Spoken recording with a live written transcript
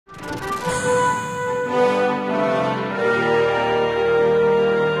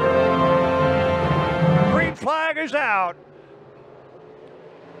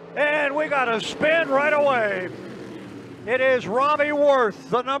we got a spin right away. It is Robbie Worth,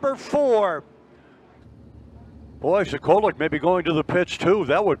 the number 4. Boy, Sikolik may be going to the pits too.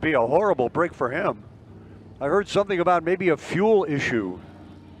 That would be a horrible break for him. I heard something about maybe a fuel issue.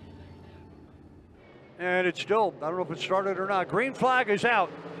 And it's still, I don't know if it started or not. Green flag is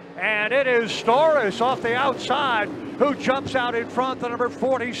out. And it is Storis off the outside who jumps out in front, the number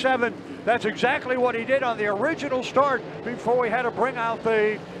 47. That's exactly what he did on the original start before we had to bring out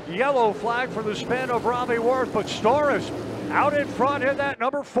the yellow flag for the spin of Robbie Worth. But Storis out in front in that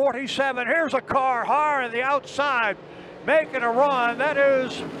number 47. Here's a car hard on the outside making a run. That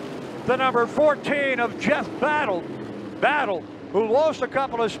is the number 14 of Jeff Battle, who lost a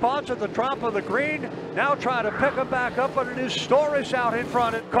couple of spots at the top of the green, now trying to pick them back up, but it is Storis out in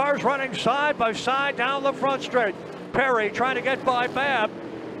front. Cars running side by side down the front straight. Perry trying to get by Babb.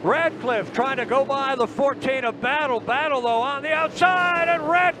 Radcliffe trying to go by the 14 of Battle. Battle, though, on the outside, and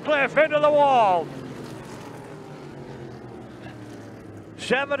Radcliffe into the wall.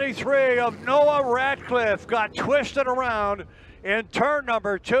 73 of Noah Radcliffe got twisted around in turn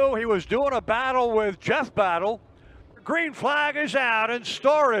number 2. He was doing a battle with Jeff Battle. Green flag is out, and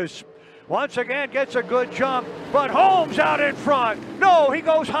Storis once again gets a good jump, but Holmes out in front. No, he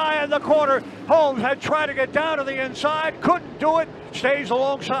goes high in the corner. Holmes had tried to get down to the inside, couldn't do it. Stays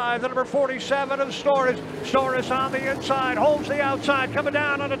alongside the number 47 of Storis. Storis on the inside, Holmes the outside, coming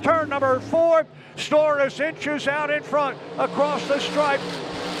down on a turn number 4. Storis inches out in front across the stripe.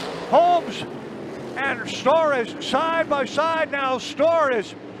 Holmes and Storis side by side now.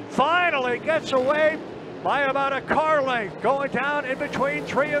 Storis finally gets away by about a car length, going down in between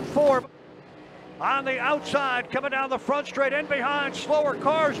 3 and 4. On the outside, coming down the front straight, in behind slower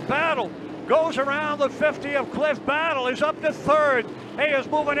cars. Battle goes around the 50 of Cliff. Battle is up to 3rd. He is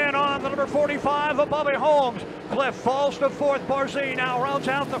moving in on the number 45 of Bobby Holmes. Cliff falls to 4th. Barzee now rounds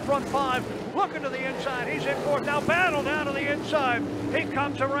out the front 5. Looking to the inside, he's in 4th. Now Battle down to the inside. He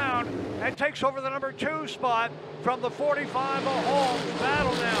comes around and takes over the number 2 spot from the 45 of Holmes.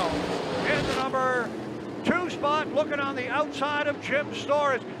 Battle now in the number 2 spot, looking on the outside of Jim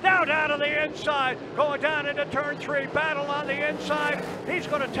Storis. Now down to the inside, going down into turn 3. Battle on the inside. He's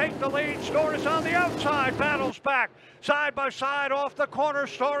going to take the lead. Storis on the outside. Battle's back. Side by side off the corner.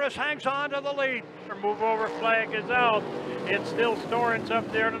 Storis hangs on to the lead. Move over flag is out. It's still Storis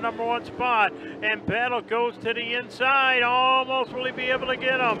up there in the number 1 spot. And Battle goes to the inside. Almost will he be able to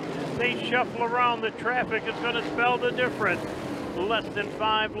get him. They shuffle around. The traffic is going to spell the difference. Less than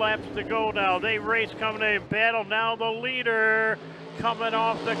 5 laps to go now. They race coming in. Battle now the leader, coming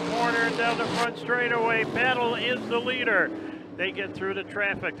off the corner and down the front straightaway. Battle is the leader. They get through the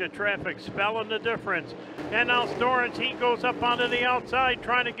traffic spelling the difference. And now Storis, he goes up onto the outside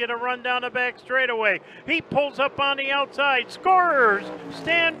trying to get a run down the back straightaway. He pulls up on the outside. Scorers,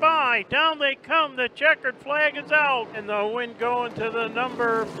 stand by. Down they come. The checkered flag is out. And the win going to the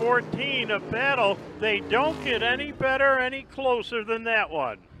number 14 of Battle. They don't get any better, any closer than that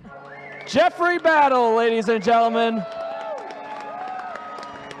one. Jeffrey Battle, ladies and gentlemen.